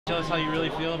Tell us how you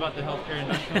really feel about the healthcare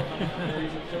industrial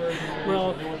complex.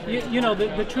 Well, you know,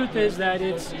 the truth is that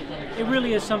it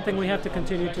really is something we have to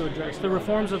continue to address. The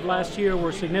reforms of last year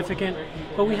were significant,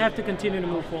 but we have to continue to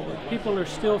move forward. People are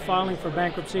still filing for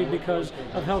bankruptcy because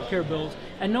of healthcare bills,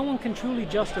 and no one can truly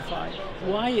justify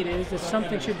why it is that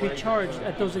something should be charged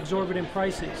at those exorbitant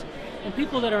prices. And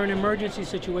people that are in emergency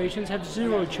situations have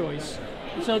zero choice.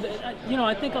 So, you know,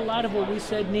 I think a lot of what we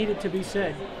said needed to be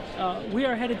said. We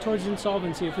are headed towards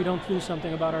insolvency if we don't do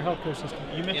something about our healthcare system.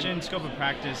 You mentioned scope of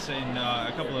practice and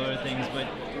a couple of other things, but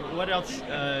what else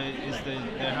is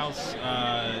the House,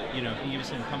 you know, can you give us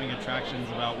some coming attractions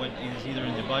about what is either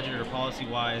in the budget or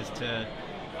policy-wise to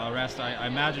arrest? I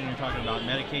imagine you're talking about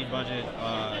Medicaid budget,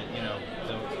 you know,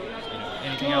 so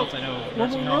anything else? I know.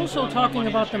 Well, we're also talking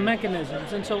about the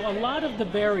mechanisms, and so a lot of the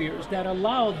barriers that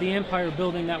allowed the empire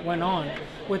building that went on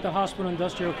with the hospital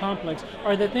industrial complex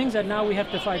are the things that now we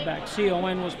have to fight back.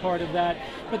 CON was part of that,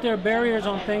 but there are barriers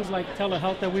on things like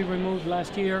telehealth that we removed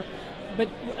last year. But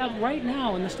right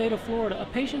now in the state of Florida, a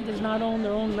patient does not own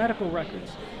their own medical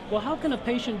records. Well, how can a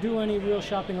patient do any real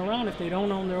shopping around if they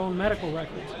don't own their own medical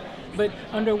records? But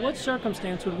under what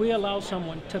circumstance would we allow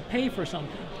someone to pay for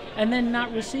something and then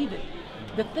not receive it?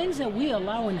 The things that we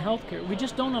allow in healthcare, we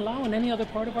just don't allow in any other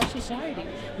part of our society.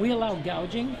 We allow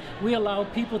gouging. We allow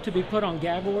people to be put on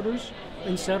gag orders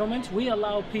in settlements. We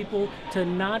allow people to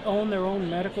not own their own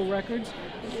medical records.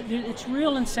 It's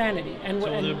real insanity. And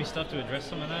so will there be stuff to address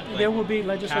some of that? Like there will be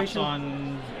legislation. Caps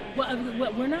on...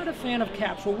 Well, we're not a fan of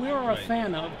caps. What we're a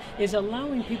fan of is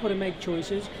allowing people to make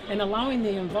choices and allowing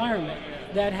the environment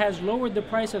that has lowered the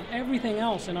price of everything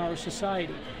else in our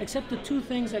society, except the two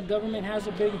things that government has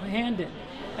a big hand in,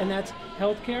 and that's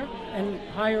healthcare and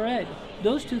higher ed.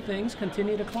 Those two things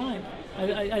continue to climb.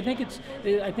 I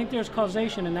think there's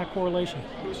causation in that correlation.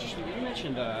 Mr. Steve, you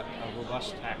mentioned a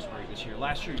robust tax break this year.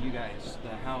 Last year, you guys,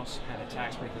 the House, had a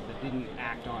tax break that they didn't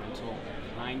act on until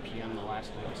 9 p.m. the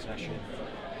last day of session.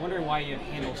 Wondering why you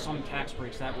handle some tax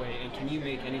breaks that way, and can you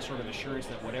make any sort of assurance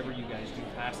that whatever you guys do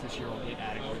pass this year will get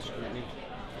adequate scrutiny?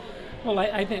 Well,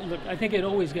 I think it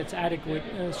always gets adequate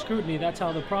scrutiny. That's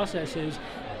how the process is.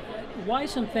 Why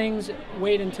some things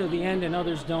wait until the end and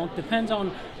others don't depends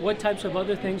on what types of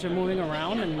other things are moving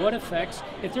around and what effects.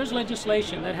 If there's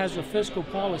legislation that has a fiscal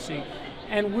policy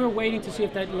and we're waiting to see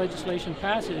if that legislation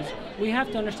passes, we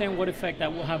have to understand what effect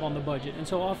that will have on the budget. And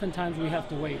so oftentimes we have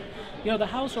to wait. You know, the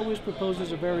House always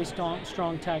proposes a very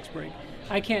strong tax break.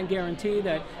 I can't guarantee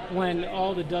that when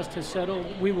all the dust has settled,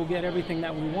 we will get everything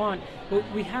that we want, but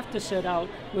we have to set out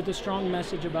with a strong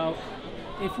message about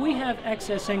if we have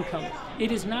excess income,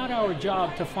 it is not our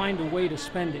job to find a way to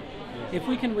spend it. If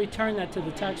we can return that to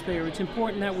the taxpayer, it's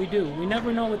important that we do. We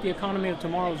never know what the economy of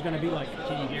tomorrow is going to be like.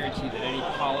 Can you guarantee that any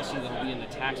policy that will be in the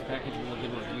tax package will have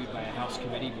been reviewed by a House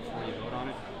committee before you vote on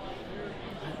it?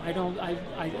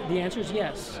 The answer is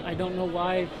yes. I don't know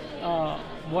why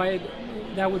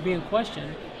that would be in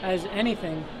question, as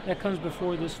anything that comes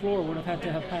before this floor would have had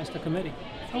to have passed a committee.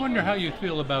 I wonder how you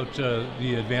feel about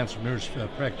the advanced nurse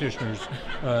practitioners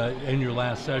in your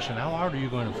last session. How hard are you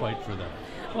going to fight for them?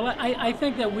 Well, I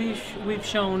think that we've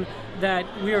shown that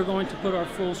we are going to put our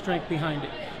full strength behind it.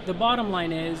 The bottom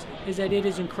line is that it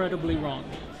is incredibly wrong.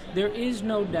 There is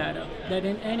no data that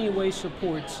in any way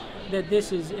supports that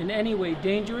this is in any way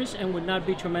dangerous and would not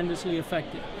be tremendously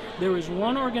effective. There is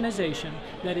one organization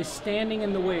that is standing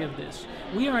in the way of this.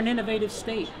 We are an innovative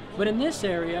state, but in this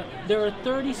area, there are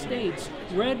 30 states,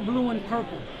 red, blue, and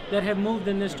purple, that have moved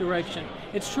in this direction.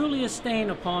 It's truly a stain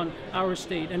upon our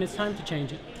state, and it's time to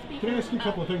change it. Can I ask you a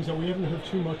couple of things that we haven't heard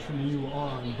too much from you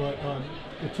on, but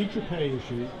the teacher pay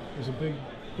issue is a big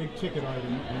ticket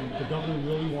item, and the governor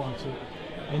really wants it.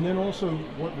 And then also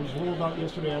what was rolled out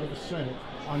yesterday out of the Senate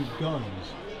on guns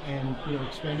and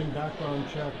expanding background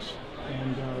checks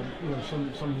and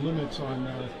some limits on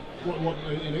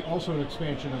and also an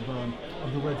expansion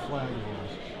of the red flag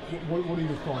laws. What are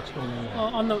your thoughts going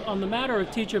on there? On the matter of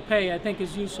teacher pay, I think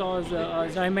as you saw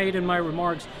as I made in my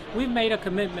remarks, we've made a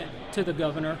commitment to the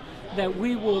governor that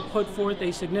we will put forth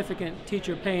a significant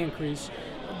teacher pay increase.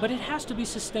 But it has to be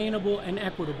sustainable and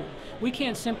equitable. We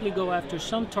can't simply go after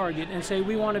some target and say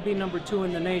we want to be number 2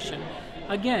 in the nation.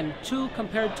 Again, 2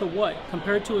 compared to what?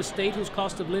 Compared to a state whose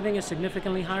cost of living is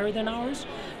significantly higher than ours?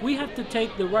 We have to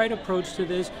take the right approach to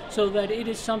this so that it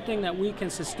is something that we can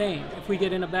sustain. If we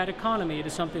get in a bad economy, it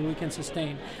is something we can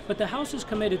sustain. But the House is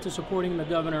committed to supporting the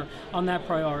governor on that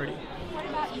priority. What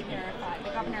about E-Verify?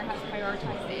 The governor has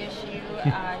prioritized the issue.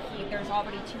 There's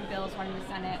already 2 bills, one in the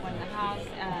Senate, one in the House.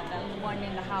 The one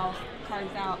in the House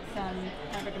carves out some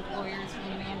private employers from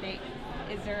the mandate.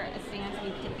 Is there a stance that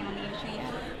you've taken on the issue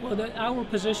yet? Well, our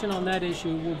position on that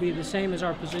issue will be the same as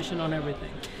our position on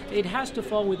everything. It has to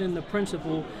fall within the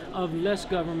principle of less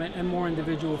government and more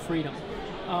individual freedom.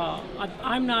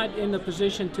 I'm not in the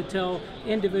position to tell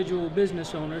individual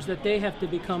business owners that they have to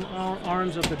become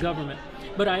arms of the government.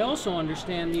 But I also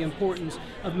understand the importance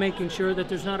of making sure that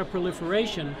there's not a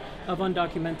proliferation of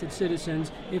undocumented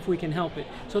citizens if we can help it.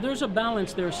 So there's a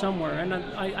balance there somewhere, and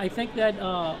I think that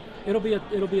it'll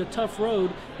be a tough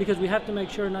road because we have to make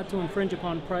sure not to infringe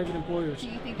upon private employers. Do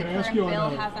you think the current bill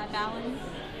has that balance?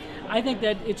 I think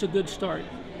that it's a good start.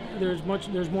 There's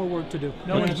more work to do.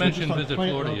 No one's mentioned Visit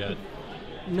Florida yet.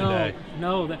 No,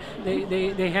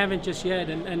 they haven't just yet,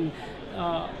 and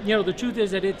the truth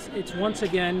is that it's once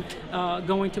again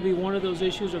going to be one of those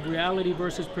issues of reality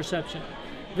versus perception.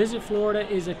 Visit Florida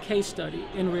is a case study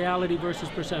in reality versus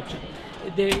perception.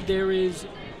 There is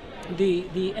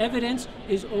the evidence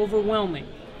is overwhelming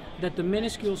that the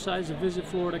minuscule size of Visit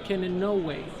Florida can in no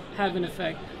way have an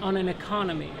effect on an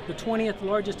economy, the 20th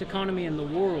largest economy in the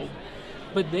world.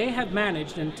 But they have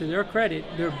managed, and to their credit,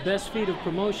 their best feat of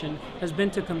promotion has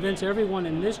been to convince everyone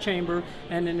in this chamber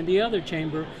and in the other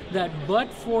chamber that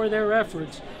but for their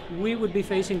efforts, we would be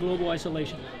facing global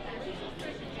isolation.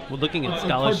 Well, looking at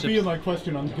scholarships. Part B of my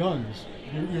question on guns,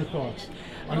 your thoughts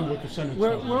on what the Senate's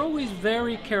We're always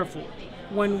very careful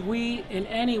when we in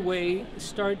any way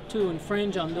start to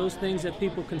infringe on those things that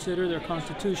people consider their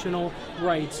constitutional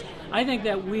rights. I think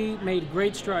that we made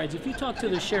great strides. If you talk to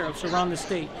the sheriffs around the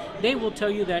state, they will tell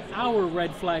you that our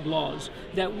red flag laws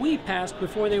that we passed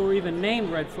before they were even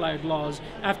named red flag laws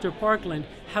after Parkland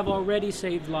have already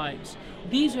saved lives.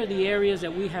 These are the areas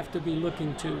that we have to be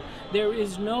looking to. There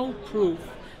is no proof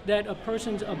that a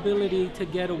person's ability to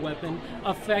get a weapon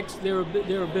affects their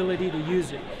ability to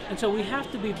use it. And so we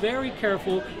have to be very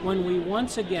careful when we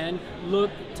once again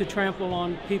look to trample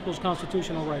on people's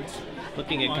constitutional rights.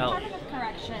 Looking at Department of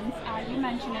Corrections, you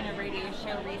mentioned in a radio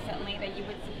show recently that you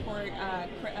would support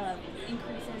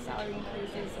salary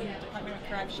increases in the Department of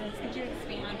Corrections. Could you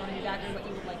expand on exactly what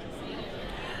you would like to see?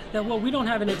 Now, well, we don't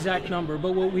have an exact number,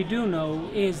 but what we do know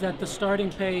is that the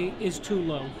starting pay is too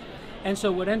low. And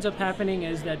so what ends up happening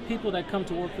is that people that come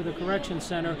to work for the Correction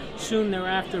Center soon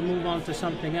thereafter move on to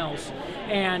something else.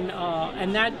 And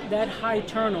that high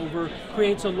turnover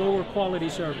creates a lower quality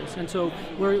service. And so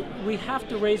we have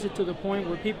to raise it to the point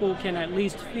where people can at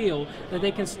least feel that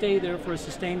they can stay there for a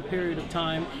sustained period of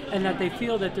time and that they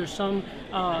feel that there's some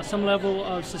level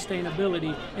of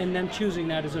sustainability in them choosing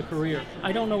that as a career.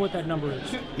 I don't know what that number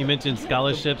is. You mentioned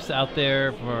scholarships out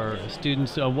there for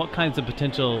students. What kinds of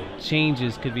potential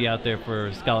changes could be out there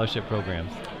for scholarship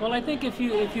programs? Well, I think if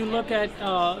you look at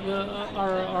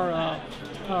our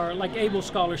like ABLE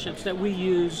scholarships that we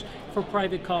use for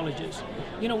private colleges,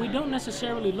 we don't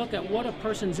necessarily look at what a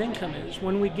person's income is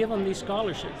when we give them these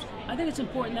scholarships. I think it's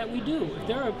important that we do. If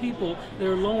there are people that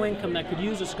are low income that could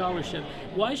use a scholarship,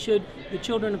 why should the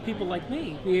children of people like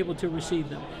me be able to receive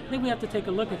them? I think we have to take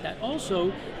a look at that.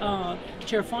 Also,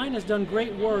 Chair Fine has done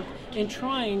great work in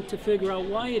trying to figure out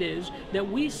why it is that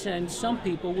we send some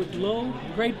people with low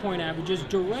grade point averages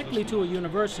directly to a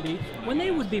university when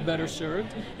they would be better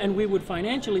served, and we would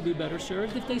financially be better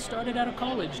served if they started out of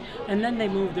college and then they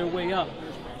moved their way up.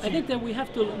 I think that we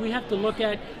have to look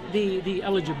at the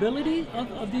eligibility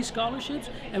of these scholarships,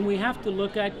 and we have to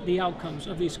look at the outcomes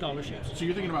of these scholarships. So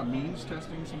you're thinking about means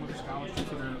testing some of the scholarships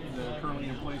that are currently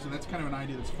in place, and that's kind of an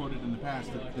idea that's floated in the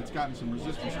past that's gotten some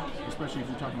resistance, especially if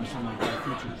you're talking about something like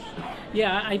futures.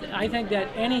 Yeah, I think that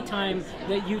any time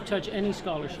that you touch any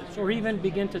scholarships or even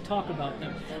begin to talk about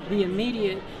them, the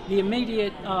immediate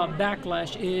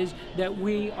backlash is that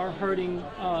we are hurting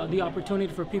the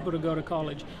opportunity for people to go to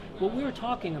college. What we're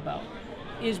talking about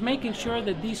is making sure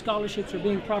that these scholarships are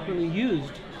being properly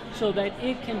used so that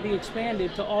it can be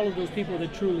expanded to all of those people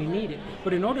that truly need it.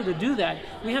 But in order to do that,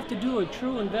 we have to do a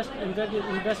true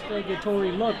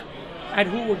investigatory look at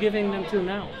who we're giving them to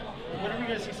now. When are we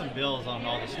going to see some bills on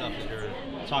all the stuff that you're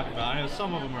talking about? I know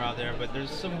some of them are out there, but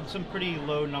there's some pretty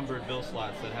low numbered bill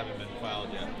slots that haven't been filed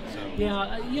yet. So. Yeah,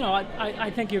 I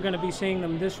think you're going to be seeing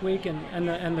them this week and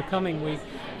the coming week.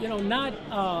 Not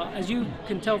as you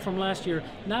can tell from last year,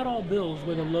 not all bills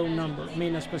with a low number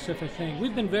mean a specific thing.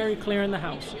 We've been very clear in the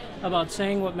House about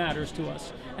saying what matters to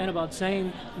us and about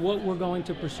saying what we're going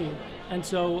to pursue. And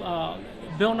so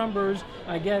bill numbers,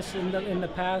 I guess, in the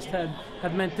past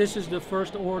have meant this is the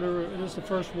first order, this is the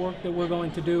first work that we're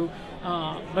going to do.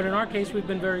 But in our case, we've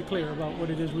been very clear about what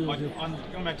it is we will do.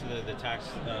 Going back to the tax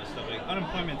stuff, like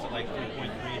unemployment's at like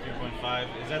 3.3,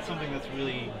 3.5. Is that something that's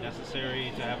really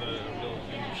necessary to have a real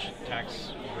huge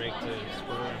tax break to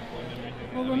spur employment?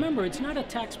 Well, remember, it's not a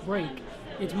tax break.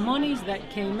 It's monies that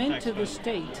came into the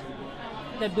state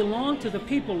that belong to the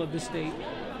people of the state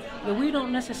that we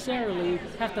don't necessarily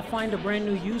have to find a brand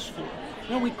new use for. You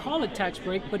know, we call it tax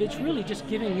break, but it's really just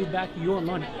giving you back your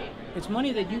money. It's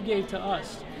money that you gave to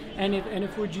us. And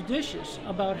if we're judicious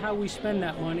about how we spend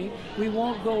that money, we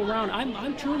won't go around.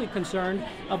 I'm truly concerned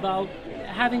about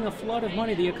having a flood of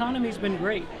money. The economy's been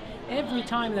great. Every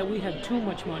time that we have too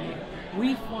much money,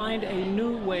 we find a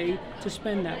new way to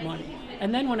spend that money.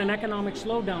 And then when an economic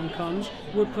slowdown comes,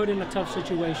 we're put in a tough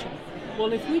situation.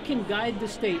 Well, if we can guide the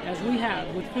state, as we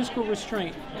have, with fiscal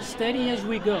restraint, steady as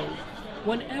we go,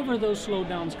 whenever those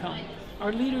slowdowns come,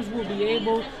 our leaders will be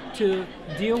able to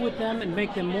deal with them and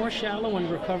make them more shallow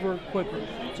and recover quicker.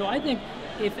 So I think,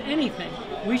 if anything,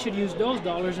 we should use those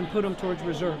dollars and put them towards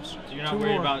reserves. So you're not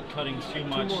worried about cutting too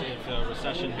much if a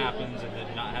recession happens and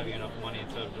then not having enough money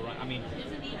to run? I mean,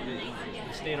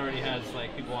 the state already has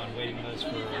like people on waiting lists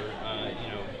for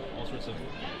all sorts of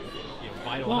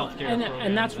vital healthcare programs.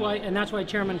 And that's why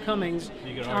Chairman Cummings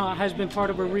has been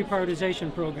part of a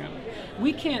reprioritization program.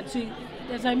 We can't see,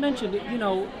 as I mentioned,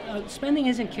 spending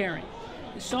isn't caring.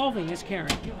 Solving is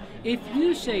caring. If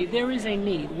you say there is a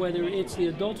need, whether it's the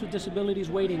adults with disabilities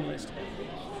waiting list,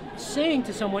 saying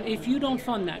to someone, if you don't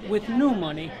fund that with new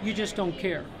money, you just don't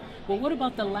care. Well, what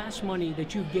about the last money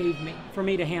that you gave me for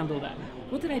me to handle that?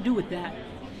 What did I do with that?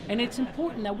 And it's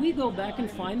important that we go back and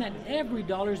find that every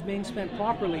dollar is being spent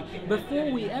properly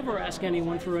before we ever ask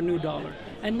anyone for a new dollar.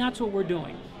 And that's what we're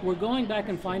doing. We're going back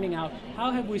and finding out how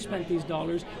have we spent these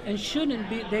dollars, and shouldn't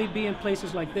they be in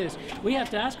places like this? We have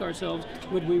to ask ourselves,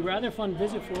 would we rather fund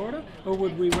Visit Florida, or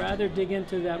would we rather dig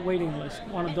into that waiting list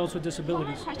on adults with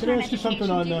disabilities? Can I ask you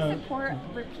something on... Do you support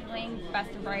repealing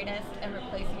Best and Brightest and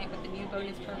replacing it with the new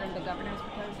bonus program the governor's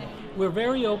proposing? We're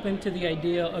very open to the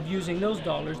idea of using those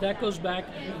dollars. That goes back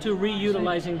to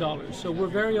reutilizing dollars. So we're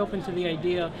very open to the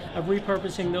idea of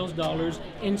repurposing those dollars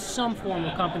in some form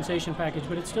of compensation package,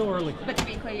 but it's still early. But to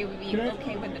be clear, you would be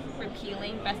okay with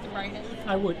repealing Best and Brightest?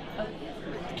 I would.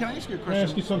 Can I ask you a question? Can I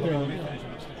ask you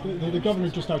something? The governor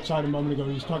just outside a moment ago,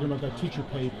 he was talking about that teacher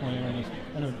pay plan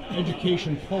and an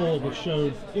education poll that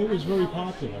showed it was very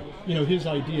popular, his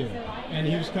idea. And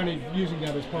he was kind of using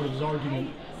that as part of his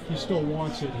argument. He still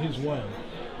wants it his way.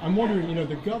 I'm wondering,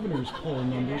 the governor's poll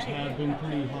numbers have been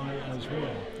pretty high as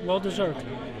well. Well deserved.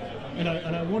 And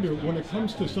I wonder, when it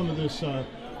comes to some of this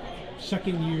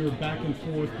second year back and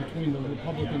forth between the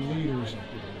Republican leaders,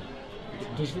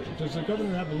 does the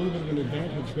governor have a little bit of an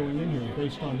advantage going in here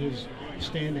based on his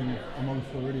standing among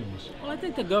Floridians? Well, I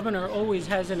think the governor always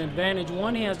has an advantage.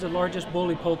 One, he has the largest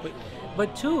bully pulpit.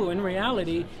 But two, in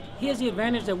reality, he has the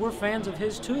advantage that we're fans of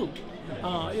his too.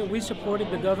 We supported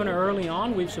the governor early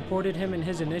on. We've supported him in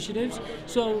his initiatives.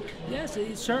 So yes,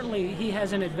 certainly he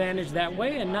has an advantage that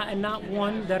way, and not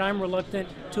one that I'm reluctant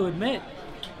to admit.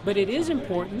 But it is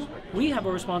important. We have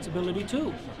a responsibility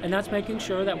too, and that's making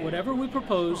sure that whatever we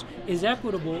propose is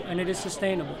equitable and it is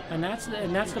sustainable. And that's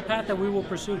the path that we will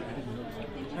pursue.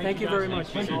 Thank you very much.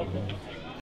 Thank you.